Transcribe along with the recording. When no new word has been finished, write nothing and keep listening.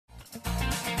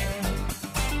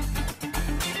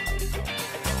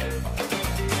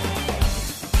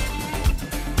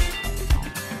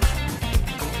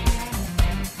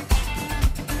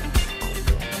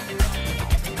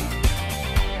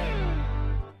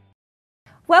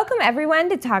Welcome everyone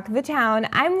to Talk of the Town.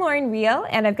 I'm Lauren Reel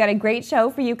and I've got a great show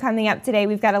for you coming up today.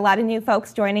 We've got a lot of new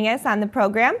folks joining us on the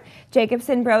program.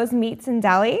 Jacobson Bros Meats and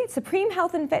Deli, Supreme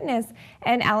Health and Fitness,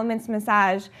 and Elements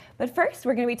Massage. But first,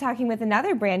 we're going to be talking with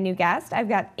another brand new guest. I've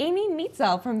got Amy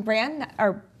Meatzel from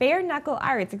Bare Knuckle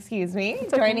Arts,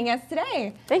 joining us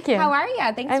today. Thank you. How are you?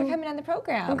 Thanks for coming on the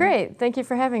program. I'm great. Thank you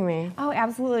for having me. Oh,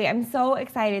 absolutely. I'm so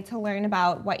excited to learn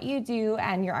about what you do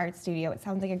and your art studio. It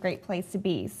sounds like a great place to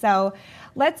be. So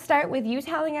let's start with you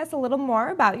telling us a little more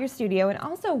about your studio and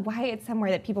also why it's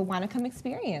somewhere that people want to come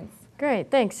experience.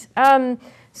 Great, thanks.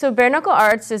 So Bare Knuckle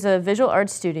Arts is a visual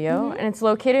arts studio, and it's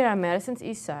located on Madison's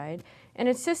East Side. And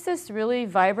it's just this really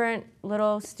vibrant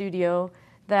little studio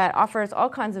that offers all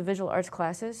kinds of visual arts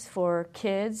classes for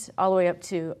kids all the way up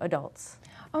to adults.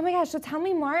 Oh my gosh, so tell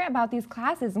me more about these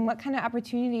classes and what kind of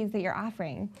opportunities that you're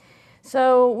offering.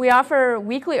 So we offer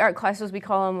weekly art classes. We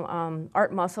call them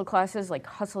art muscle classes, like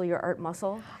hustle your art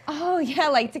muscle. Oh yeah,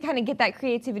 like to kind of get that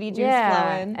creativity juice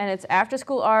flowing. And it's after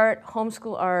school art,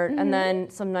 homeschool art, and then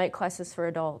some night classes for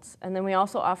adults. And then we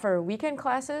also offer weekend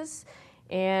classes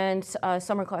and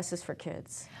summer classes for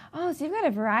kids. Oh, so you've got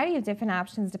a variety of different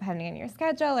options depending on your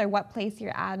schedule or what place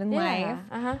you're at in life.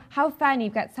 How fun,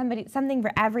 you've got something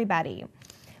for everybody.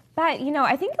 But, you know,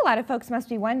 I think a lot of folks must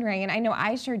be wondering, and I know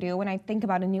I sure do when I think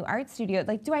about a new art studio,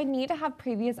 like, do I need to have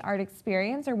previous art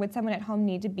experience, or would someone at home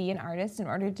need to be an artist in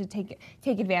order to take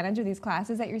advantage of these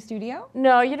classes at your studio?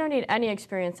 No, you don't need any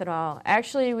experience at all.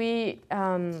 Actually, we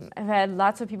have had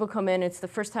lots of people come in. It's the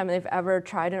first time they've ever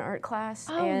tried an art class.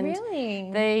 Oh, and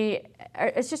really?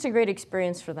 It's just a great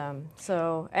experience for them.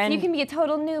 So you can be a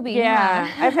total newbie. Yeah,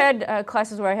 huh? I've had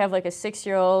classes where I have like a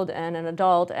 6-year-old and an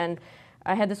adult, and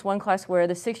I had this one class where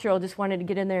the 6-year-old just wanted to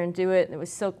get in there and do it, and it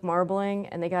was silk marbling,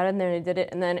 and they got in there and they did it,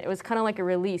 and then it was kind of like a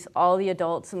release. All the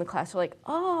adults in the class were like,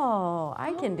 oh,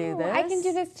 I can do this. I can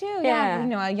do this too. Yeah. You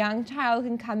know, a young child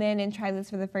can come in and try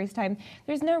this for the first time.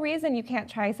 There's no reason you can't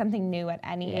try something new at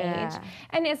any age.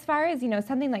 And as far as, you know,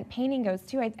 something like painting goes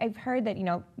too, I've heard that, you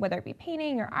know, whether it be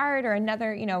painting or art or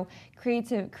another, you know,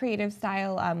 creative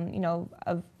style, you know,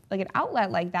 of like an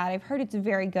outlet like that, I've heard it's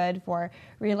very good for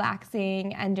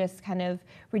relaxing and just kind of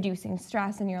reducing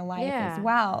stress in your life as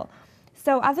well.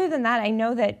 So other than that, I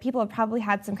know that people have probably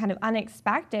had some kind of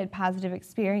unexpected positive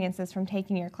experiences from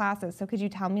taking your classes. So could you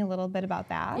tell me a little bit about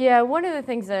that? Yeah, one of the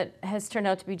things that has turned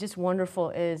out to be just wonderful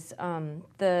is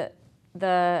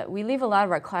we leave a lot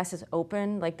of our classes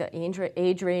open, like the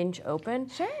age range open.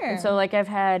 Sure. And so like I've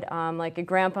had like a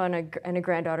grandpa and a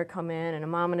granddaughter come in, and a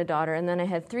mom and a daughter, and then I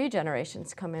had 3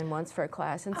 generations come in once for a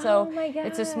class. And so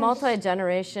it's this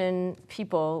multi-generation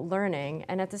people learning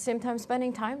and at the same time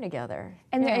spending time together.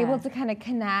 And they're able to kind of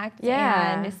connect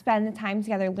and spend the time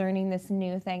together learning this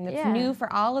new thing that's new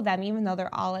for all of them, even though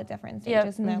they're all at different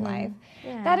stages in their life.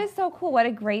 That is so cool. What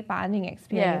a great bonding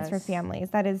experience for families.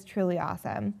 That is truly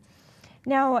awesome.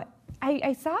 Now,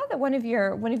 I saw that one of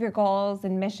your goals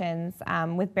and missions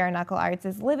with Bare Knuckle Arts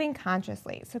is living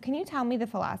consciously. So can you tell me the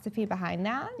philosophy behind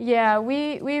that? Yeah,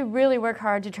 we really work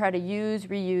hard to try to use,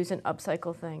 reuse, and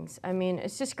upcycle things. I mean,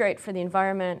 it's just great for the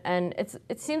environment, and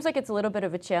it seems like it's a little bit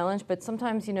of a challenge, but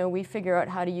sometimes, you know, we figure out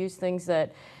how to use things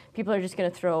that people are just going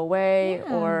to throw away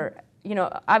or, you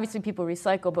know, obviously people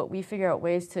recycle, but we figure out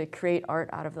ways to create art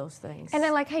out of those things. And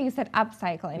I like how you said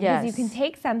upcycling, because you can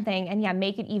take something and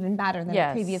make it even better than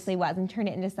it previously was and turn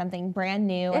it into something brand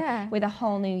new with a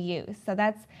whole new use. So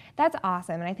that's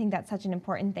awesome, and I think that's such an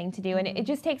important thing to do. And it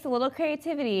just takes a little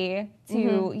creativity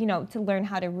to you know, to learn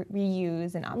how to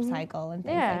reuse and upcycle and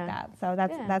things like that. So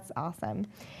that's awesome.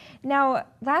 Now,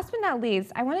 last but not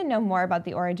least, I want to know more about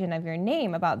the origin of your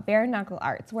name, about Bare Knuckle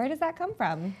Arts. Where does that come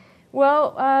from?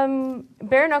 Well,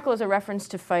 bare knuckle is a reference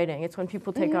to fighting. It's when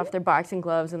people take off their boxing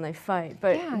gloves and they fight.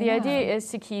 But the idea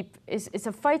is it's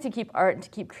a fight to keep art and to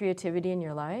keep creativity in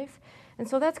your life. And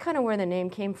so that's kind of where the name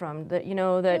came from. That, you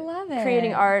know, that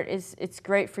creating art it's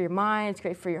great for your mind, it's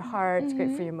great for your heart, it's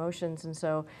great for your emotions, and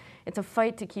so it's a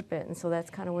fight to keep it. And so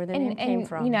that's kind of where the name came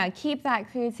from. You know, keep that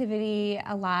creativity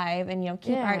alive, and, you know,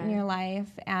 keep art in your life.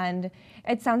 And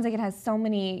it sounds like it has so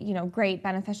many, you know, great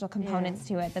beneficial components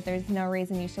to it that there's no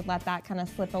reason you should let that kind of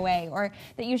slip away, or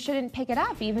that you shouldn't pick it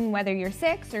up, even whether you're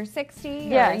 6 or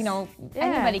 60 or, you know,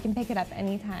 anybody can pick it up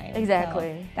anytime.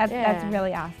 Exactly. So that's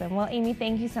really awesome. Well, Amy,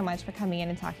 thank you so much for coming in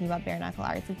and talking about Bare Knuckle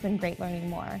Arts. It's been great learning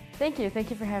more. Thank you.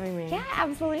 Thank you for having me. Yeah,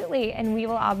 absolutely. And we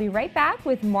will all be right back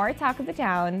with more Talk of the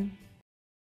Town.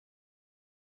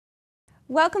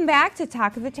 Welcome back to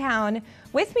Talk of the Town.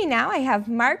 With me now I have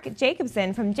Mark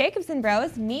Jacobson from Jacobson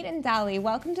Bros Meat and Deli.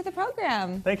 Welcome to the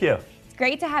program. Thank you. It's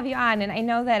great to have you on, and I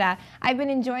know that I've been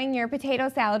enjoying your potato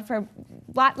salad for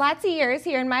lots of years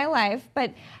here in my life,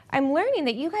 but I'm learning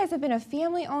that you guys have been a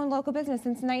family-owned local business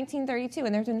since 1932,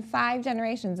 and there's been 5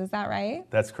 generations. Is that right?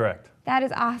 That's correct. That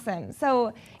is awesome.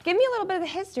 So give me a little bit of the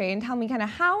history and tell me kind of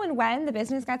how and when the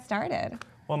business got started.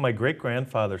 Well, my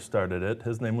great-grandfather started it.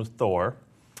 His name was Thor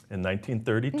in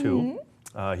 1932.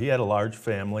 He had a large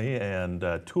family, and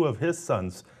 2 of his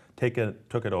sons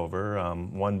took it over,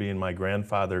 one being my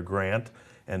grandfather, Grant,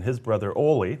 and his brother,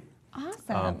 Ole.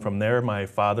 Awesome. From there, my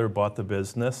father bought the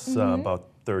business about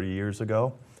 30 years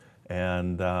ago,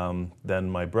 and then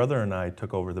my brother and I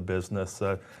took over the business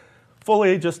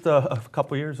fully just a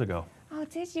couple years ago. Oh,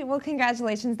 did you? Well,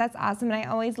 congratulations. That's awesome. And I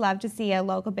always love to see a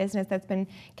local business that's been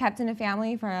kept in a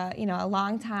family for a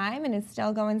long time and is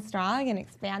still going strong and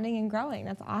expanding and growing.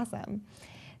 That's awesome.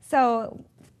 So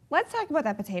let's talk about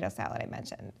that potato salad I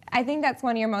mentioned. I think that's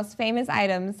one of your most famous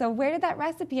items. So where did that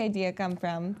recipe idea come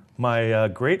from? My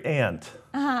great aunt,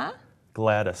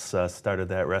 Gladys, started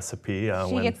that recipe.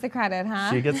 She gets the credit,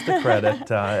 huh? She gets the credit.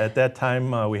 At that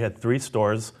time, we had 3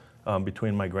 stores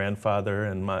between my grandfather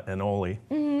and Ole.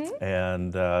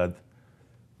 And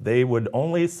they would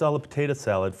only sell a potato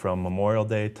salad from Memorial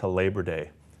Day to Labor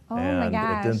Day. Oh and my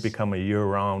gosh. it didn't become a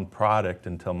year-round product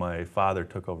until my father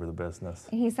took over the business.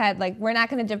 He said, like, we're not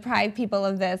going to deprive people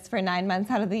of this for 9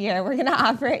 months out of the year. We're going to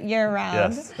offer it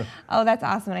year-round. Yes. Oh, that's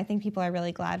awesome, and I think people are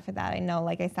really glad for that. I know,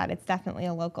 like I said, it's definitely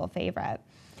a local favorite.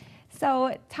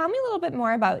 So tell me a little bit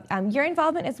more about your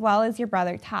involvement as well as your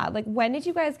brother, Todd. Like, when did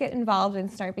you guys get involved and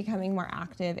start becoming more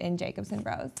active in Jacobson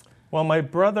Bros? Well, my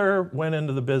brother went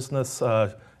into the business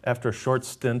after a short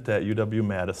stint at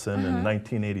UW-Madison in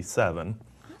 1987.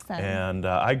 Awesome. And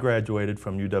I graduated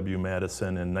from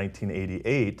UW-Madison in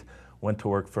 1988, went to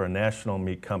work for a national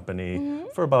meat company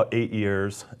for about 8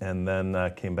 years, and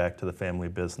then came back to the family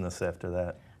business after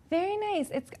that. Very nice.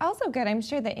 It's also good, I'm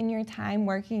sure, that in your time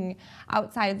working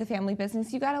outside of the family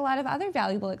business, you got a lot of other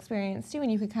valuable experience too,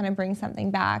 and you could kind of bring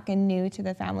something back and new to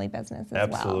the family business as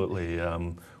well. Absolutely.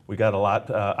 We got a lot.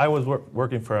 I was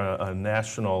working for a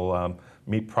national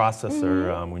meat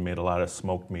processor. We made a lot of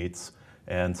smoked meats.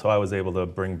 And so I was able to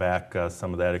bring back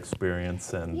some of that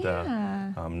experience, and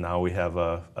now we have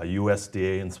a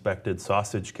USDA-inspected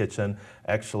sausage kitchen,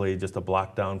 actually just a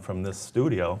block down from this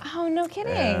studio. Oh, no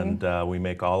kidding. And we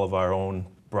make all of our own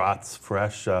brats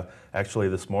fresh. Actually,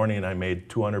 this morning I made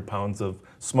 200 pounds of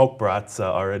smoked brats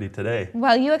already today.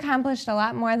 Well, you accomplished a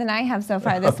lot more than I have so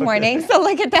far this morning, so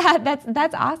look at that.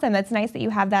 That's awesome. That's nice that you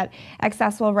have that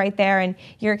accessible right there, and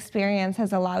your experience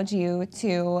has allowed you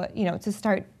to, to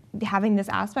start having this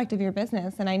aspect of your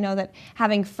business. And I know that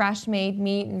having fresh made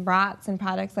meat and brats and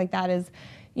products like that is,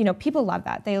 people love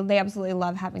that. They absolutely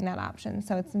love having that option.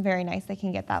 So it's very nice they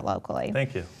can get that locally.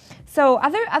 Thank you. So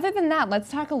other than that, let's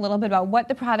talk a little bit about what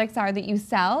the products are that you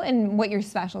sell and what your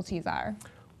specialties are.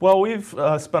 Well, we've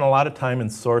spent a lot of time in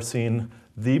sourcing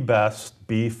the best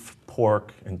beef,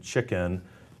 pork, and chicken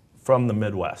from the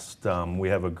Midwest. We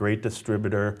have a great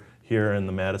distributor here in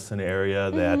the Madison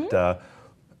area that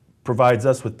provides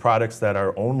us with products that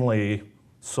are only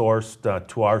sourced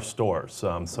to our stores,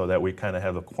 so that we kind of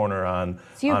have a corner on.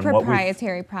 So you have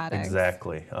proprietary products.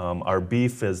 Exactly. Our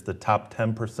beef is the top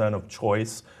 10% of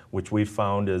choice, which we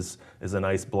found is a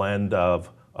nice blend of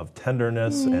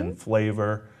tenderness and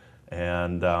flavor.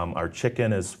 And our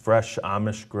chicken is fresh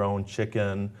Amish-grown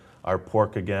chicken. Our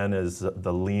pork, again, is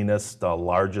the leanest, the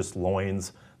largest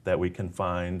loins that we can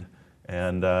find.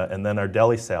 And then our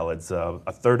deli salads. A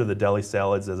third of the deli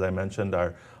salads, as I mentioned,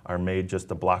 are made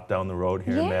just a block down the road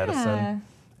here in Madison,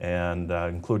 and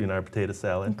including our potato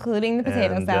salad. Including the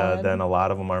potato salad. And then a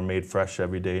lot of them are made fresh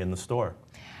every day in the store.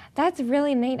 That's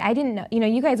really neat. I didn't know,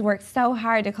 you guys worked so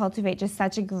hard to cultivate just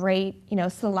such a great,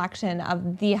 selection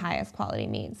of the highest quality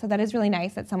meat. So that is really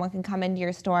nice that someone can come into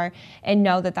your store and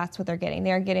know that that's what they're getting.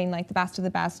 They're getting like the best of the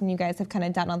best, and you guys have kind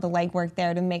of done all the legwork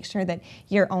there to make sure that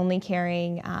you're only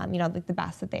carrying, like the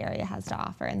best that the area has to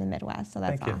offer in the Midwest. So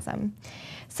that's awesome.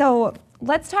 So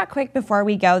let's talk quick before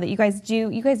we go that you guys do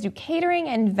catering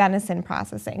and venison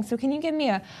processing. So can you give me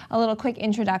a little quick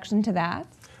introduction to that?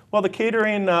 Well, the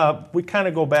catering, we kind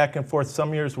of go back and forth.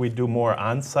 Some years we do more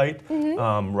on-site.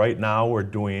 Right now we're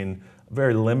doing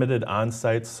very limited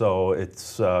on-site, so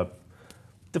it's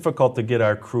difficult to get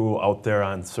our crew out there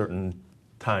on certain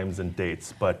times and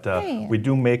dates. But we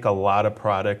do make a lot of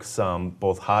products,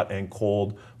 both hot and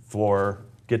cold, for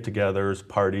get-togethers,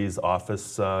 parties,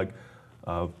 office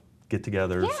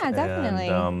get-togethers. Yeah, definitely.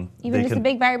 And, even just a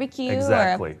big barbecue.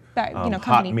 Exactly. Or a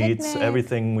hot meats, picnic.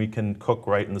 everything we can cook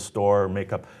right in the store,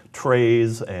 make up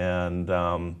trays, and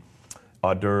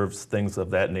hors d'oeuvres, things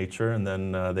of that nature, and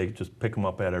then they just pick them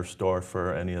up at our store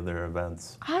for any of their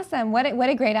events. Awesome. What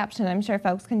a great option. I'm sure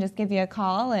folks can just give you a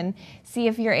call and see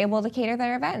if you're able to cater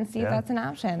their event and see if that's an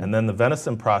option. And then the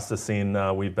venison processing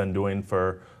we've been doing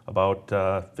for about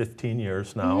 15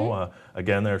 years now.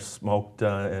 Again, they're smoked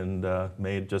and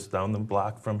made just down the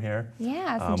block from here.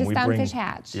 Yeah, so just down Fish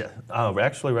Hatch. Yeah,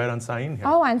 actually right on Sain here.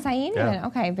 Oh, on Sain? Yeah.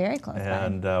 Okay, very close by.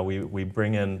 And we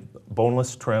bring in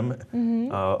boneless trim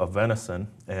of venison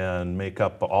and make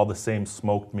up all the same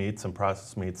smoked meats and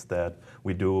processed meats that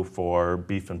we do for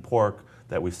beef and pork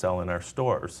that we sell in our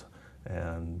stores.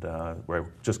 And we're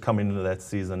just coming into that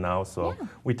season now, so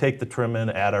we take the trim in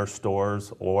at our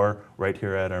stores or right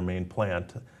here at our main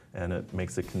plant, and it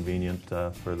makes it convenient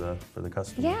for the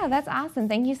customer. Yeah, that's awesome.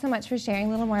 Thank you so much for sharing a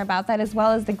little more about that, as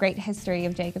well as the great history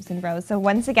of Jacobson Bros. So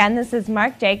once again, this is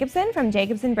Mark Jacobson from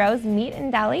Jacobson Bros Meat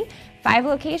and Deli. 5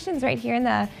 locations right here in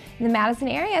the Madison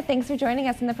area. Thanks for joining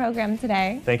us in the program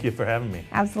today. Thank you for having me.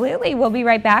 Absolutely. We'll be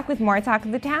right back with more Talk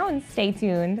of the Town. Stay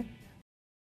tuned.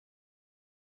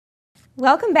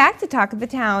 Welcome back to Talk of the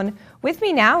Town. With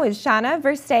me now is Shauna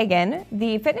Verstegen,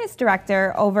 the fitness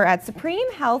director over at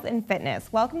Supreme Health and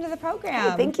Fitness. Welcome to the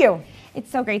program. Hey, thank you.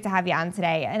 It's so great to have you on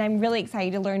today, and I'm really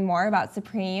excited to learn more about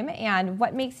Supreme and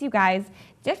what makes you guys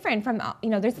different from,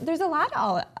 there's a lot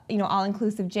of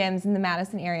all-inclusive gyms in the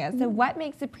Madison area. So what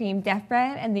makes Supreme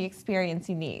different and the experience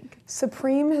unique?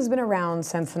 Supreme has been around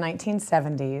since the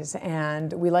 1970s,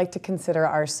 and we like to consider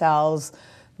ourselves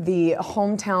the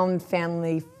hometown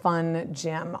family fun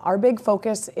gym. Our big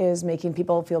focus is making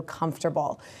people feel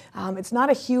comfortable. It's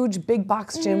not a huge big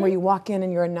box gym where you walk in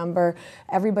and you're a number.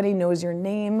 Everybody knows your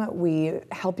name. We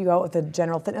help you out with a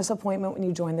general fitness appointment when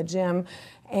you join the gym.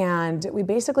 And we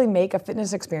basically make a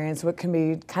fitness experience, which can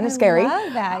be kind of scary. I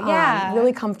love that, yeah.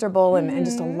 Really comfortable and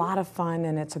just a lot of fun,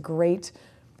 and it's a great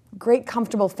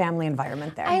comfortable family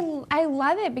environment there. I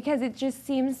love it because it just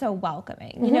seems so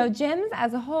welcoming. You know, gyms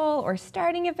as a whole, or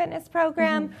starting a fitness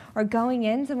program, or going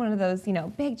into one of those,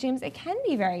 big gyms, it can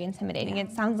be very intimidating.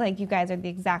 It sounds like you guys are the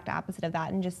exact opposite of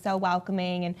that, and just so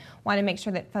welcoming, and want to make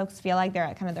sure that folks feel like they're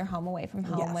at kind of their home away from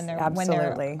home when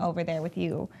they're over there with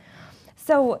you.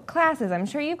 So classes, I'm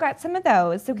sure you've got some of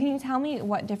those. So can you tell me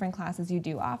what different classes you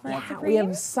do offer at Supreme? We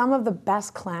have some of the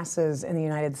best classes in the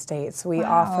United States. We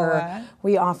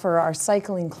offer our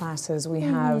cycling classes. We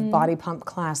have body pump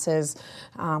classes.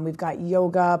 We've got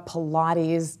yoga,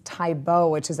 Pilates, Tai Bo,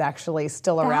 which is actually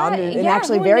still around and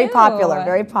actually very popular,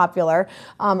 very popular.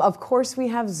 Of course, we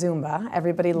have Zumba.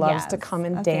 Everybody loves to come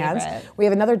and dance. Favorite. We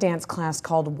have another dance class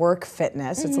called Work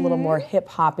Fitness. It's a little more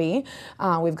hip-hoppy.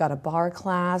 We've got a bar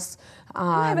class. You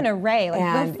have an array,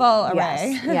 like the full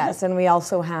array. Yes, and we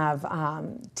also have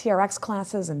TRX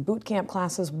classes and boot camp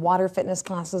classes, water fitness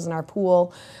classes in our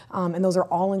pool, and those are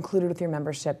all included with your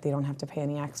membership. You don't have to pay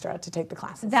any extra to take the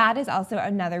classes. That is also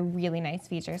another really nice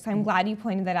feature, so I'm glad you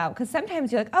pointed that out, because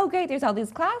sometimes you're like, oh great, there's all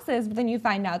these classes, but then you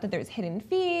find out that there's hidden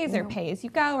fees or pay as you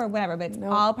go or whatever, but it's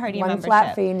all part of your membership. One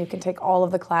flat fee and you can take all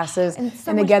of the classes,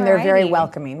 and again, they're very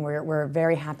welcoming. We're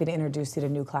very happy to introduce you to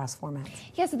new class formats.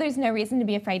 Yeah, so there's no reason to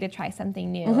be afraid to try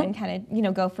something new and kind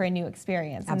of, go for a new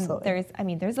experience. Absolutely.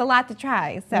 And there's a lot to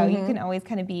try, so you can always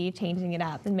kind of be changing it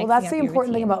up and mixing that's up the your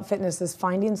important thing routine. about fitness, is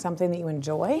finding something that you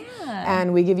enjoy,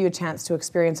 and we give you a chance to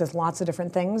experience with lots of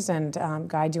different things and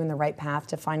guide you in the right path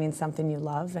to finding something you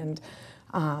love and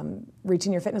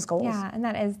reaching your fitness goals. Yeah, and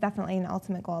that is definitely an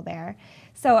ultimate goal there.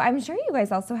 So I'm sure you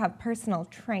guys also have personal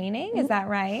training, is that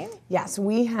right? Yes,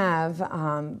 we have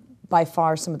by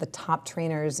far some of the top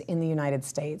trainers in the United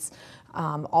States.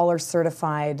 All are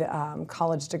certified,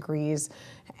 college degrees,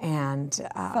 and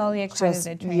fully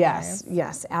accredited trainers.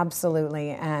 Yes, absolutely.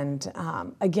 And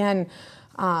again,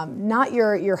 not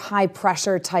your high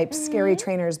pressure type scary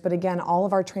trainers, but again, all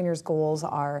of our trainers' goals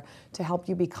are to help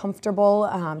you be comfortable,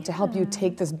 to help you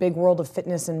take this big world of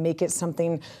fitness and make it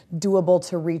something doable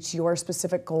to reach your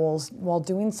specific goals while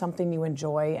doing something you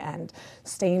enjoy and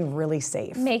staying really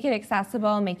safe. Make it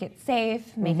accessible, make it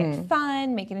safe, make it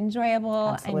fun, make it enjoyable.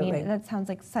 Absolutely. I mean, that sounds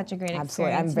like such a great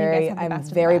Absolutely. experience. I'm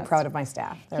very proud of my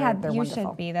staff. They're you wonderful.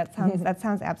 should be. That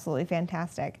sounds absolutely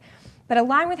fantastic. But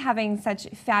along with having such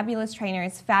fabulous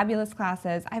trainers, fabulous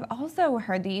classes, I've also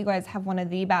heard that you guys have one of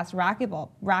the best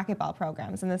racquetball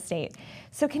programs in the state.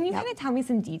 So can you kind of tell me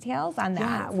some details on that?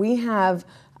 Yeah, we have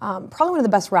probably one of the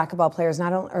best racquetball players,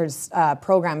 not only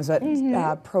programs,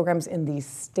 but programs in the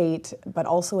state, but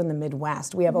also in the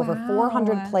Midwest. We have over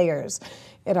 400 players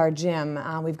at our gym.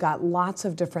 We've got lots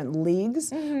of different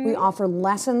leagues. We offer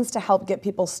lessons to help get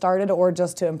people started or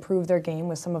just to improve their game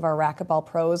with some of our racquetball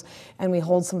pros, and we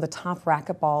hold some of the top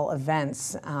racquetball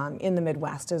events in the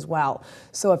Midwest as well.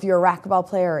 So if you're a racquetball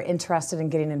player or interested in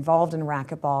getting involved in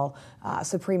racquetball,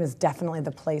 Supreme is definitely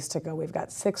the place to go. We've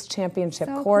got 6 championship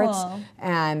courts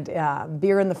and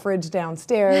beer in the fridge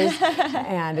downstairs,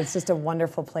 and it's just a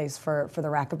wonderful place for the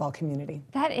racquetball community.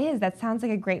 That sounds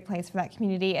like a great place for that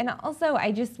community. And also,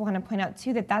 I just want to point out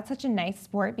too that that's such a nice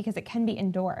sport because it can be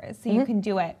indoors, so you can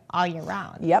do it all year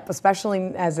round. Yep,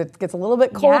 especially as it gets a little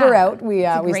bit colder out. We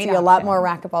see a lot more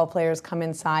racquetball players come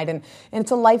inside, and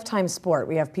it's a lifetime sport.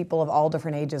 We have people of all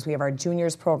different ages. We have our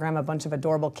juniors program, a bunch of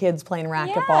adorable kids playing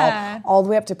racquetball, all the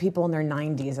way up to people in their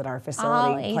 90s at our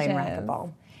facility playing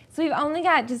racquetball. So we've only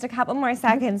got just a couple more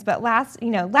seconds, but last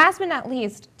but not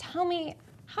least, tell me,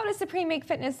 how does Supreme make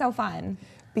fitness so fun?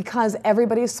 Because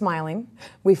everybody's smiling.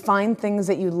 We find things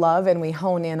that you love and we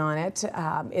hone in on it.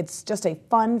 It's just a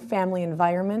fun family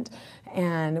environment,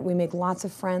 and we make lots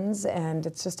of friends, and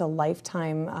it's just a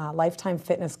lifetime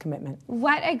fitness commitment.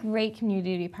 What a great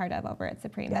community to be part of over at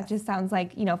Supreme. That just sounds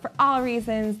like, for all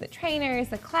reasons, the trainers,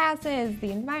 the classes,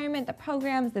 the environment, the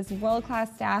programs, this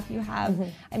world-class staff you have.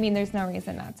 I mean, there's no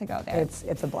reason not to go there.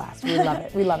 It's a blast. We love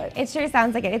it. We love it. It sure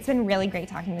sounds like it. It's been really great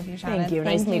talking with you, Shauna. Thank you.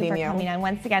 Nice meeting you. Thank you for coming on.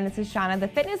 Once again, this is Shauna, the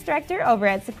fitness director over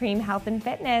at Supreme Health and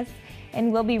Fitness,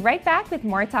 and we'll be right back with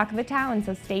more Talk of the Town,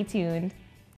 so stay tuned.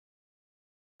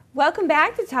 Welcome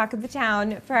back to Talk of the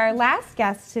Town. For our last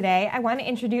guests today, I want to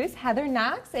introduce Heather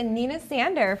Knox and Nina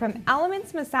Sander from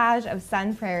Elements Massage of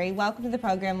Sun Prairie. Welcome to the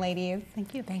program, ladies.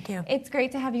 Thank you. Thank you. It's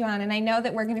great to have you on, and I know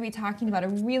that we're going to be talking about a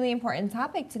really important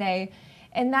topic today,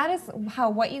 and that is how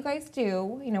what you guys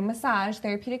do, massage,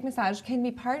 therapeutic massage, can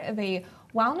be part of a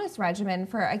wellness regimen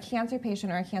for a cancer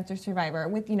patient or a cancer survivor.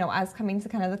 With, us coming to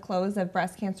kind of the close of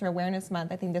Breast Cancer Awareness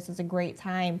Month, I think this is a great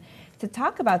time to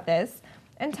talk about this.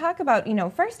 And talk about,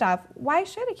 first off, why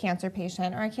should a cancer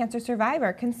patient or a cancer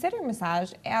survivor consider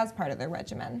massage as part of their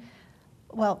regimen?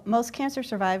 Well, most cancer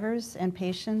survivors and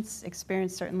patients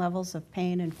experience certain levels of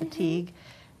pain and fatigue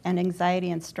and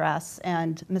anxiety and stress,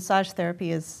 and massage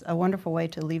therapy is a wonderful way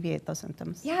to alleviate those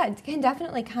symptoms. Yeah, it can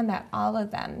definitely combat all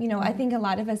of them. I think a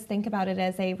lot of us think about it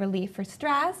as a relief for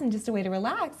stress and just a way to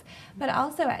relax, but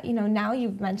also, now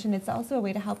you've mentioned it's also a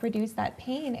way to help reduce that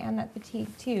pain and that fatigue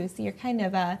too, so you're kind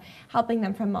of helping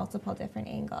them from multiple different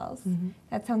angles.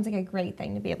 That sounds like a great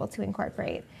thing to be able to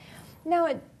incorporate. Now,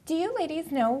 do you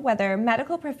ladies know whether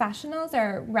medical professionals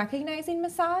are recognizing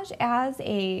massage as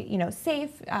a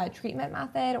safe treatment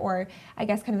method, or I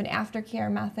guess kind of an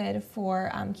aftercare method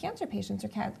for cancer patients or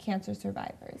cancer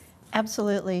survivors?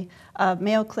 Absolutely.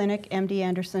 Mayo Clinic, MD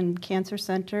Anderson Cancer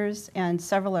Centers, and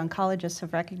several oncologists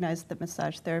have recognized that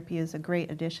massage therapy is a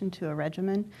great addition to a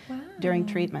regimen during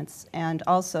treatments. And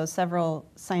also several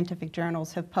scientific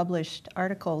journals have published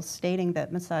articles stating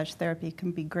that massage therapy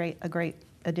can be a great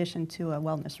addition to a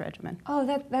wellness regimen. Oh,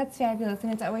 that's fabulous,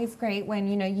 and it's always great when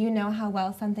you know how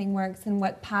well something works and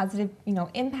what positive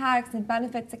impacts and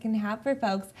benefits it can have for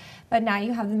folks. But now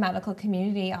you have the medical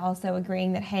community also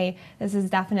agreeing that, hey, this is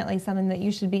definitely something that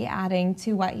you should be adding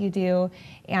to what you do,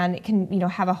 and it can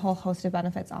have a whole host of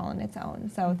benefits all on its own.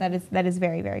 So that is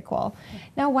very, very cool.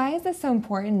 Now, why is this so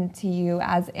important to you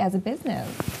as a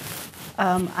business?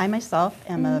 I myself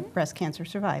am a breast cancer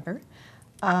survivor.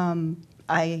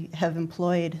 I have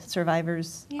employed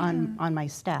survivors on my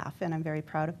staff, and I'm very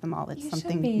proud of them all. It's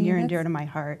something near and dear to my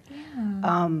heart.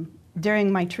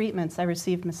 During my treatments, I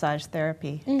received massage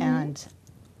therapy and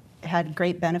had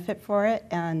great benefit for it,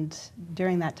 and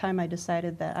during that time I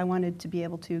decided that I wanted to be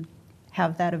able to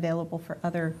have that available for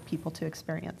other people to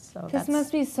experience. So this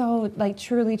must be so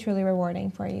truly, truly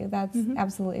rewarding for you. That's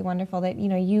absolutely wonderful that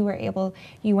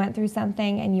you went through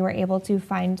something and you were able to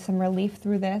find some relief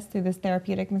through this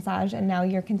therapeutic massage, and now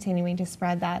you're continuing to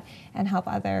spread that and help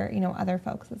other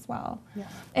folks as well.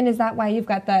 Yes. And is that why you've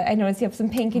got I notice you have some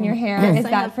pink in your hair. Is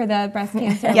that for the breast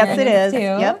cancer? Yes, it is. Too?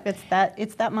 Yep,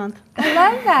 it's that month. I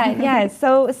love that. Yes,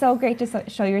 so great to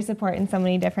show your support in so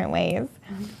many different ways.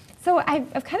 So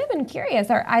I've kind of been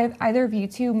curious, are either of you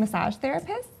two massage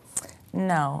therapists?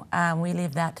 No, we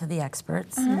leave that to the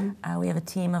experts. We have a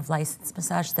team of licensed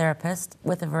massage therapists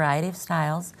with a variety of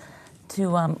styles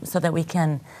so that we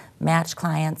can match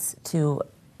clients to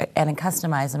and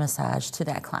customize a massage to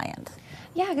that client.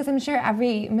 Yeah, because I'm sure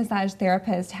every massage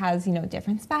therapist has, you know,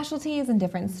 different specialties and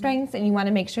different strengths, and you want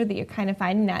to make sure that you're kind of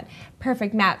finding that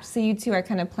perfect match. So you two are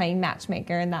kind of playing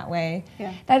matchmaker in that way.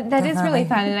 Yeah. That is really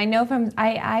fun, and I know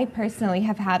I personally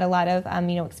have had a lot of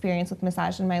you know, experience with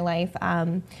massage in my life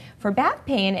for back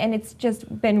pain, and it's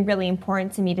just been really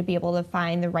important to me to be able to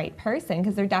find the right person,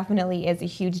 because there definitely is a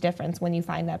huge difference when you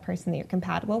find that person that you're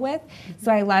compatible with.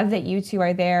 So I love that you two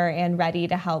are there and ready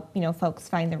to help, you know, folks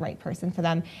find the right person for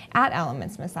them at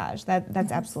Elements Massage.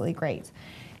 That's absolutely great.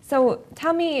 So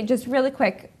tell me just really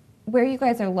quick, where you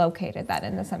guys are located then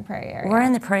in the Sun Prairie area? We're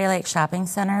in the Prairie Lake Shopping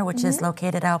Center, which is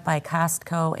located out by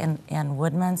Costco and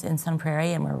Woodman's in Sun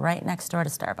Prairie, and we're right next door to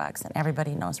Starbucks, and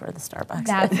everybody knows where the Starbucks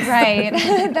That's is. right.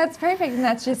 That's perfect, and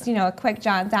that's just, you know, a quick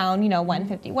jaunt down, you know,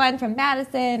 151 from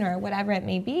Madison or whatever it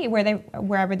may be,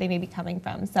 wherever they may be coming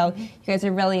from. So you guys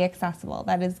are really accessible.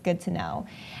 That is good to know.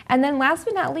 And then last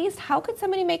but not least, how could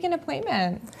somebody make an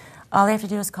appointment? All they have to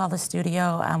do is call the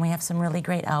studio. We have some really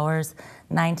great hours,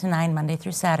 9 to 9, Monday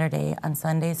through Saturday, on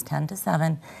Sundays 10 to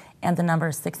 7, and the number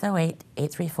is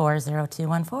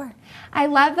 608-834-0214. I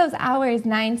love those hours,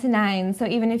 9 to 9, so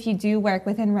even if you do work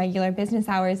within regular business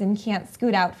hours and can't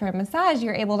scoot out for a massage,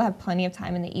 you're able to have plenty of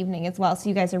time in the evening as well, so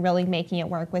you guys are really making it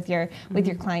work with your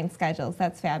client schedules.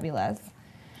 That's fabulous.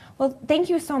 Well, thank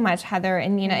you so much, Heather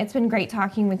and Nina. It's been great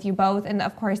talking with you both, and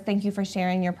of course, thank you for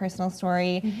sharing your personal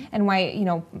story and why, you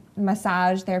know,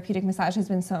 therapeutic massage has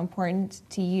been so important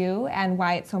to you, and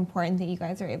why it's so important that you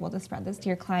guys are able to spread this to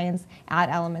your clients at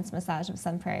Elements Massage of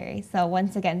Sun Prairie. So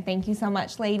once again, thank you so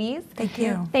much, ladies. Thank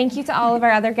you. Thank you to all of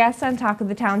our other guests on Talk of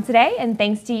the Town today, and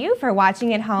thanks to you for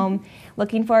watching at home.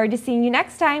 Looking forward to seeing you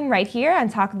next time right here on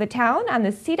Talk of the Town on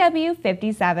the CW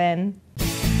 57.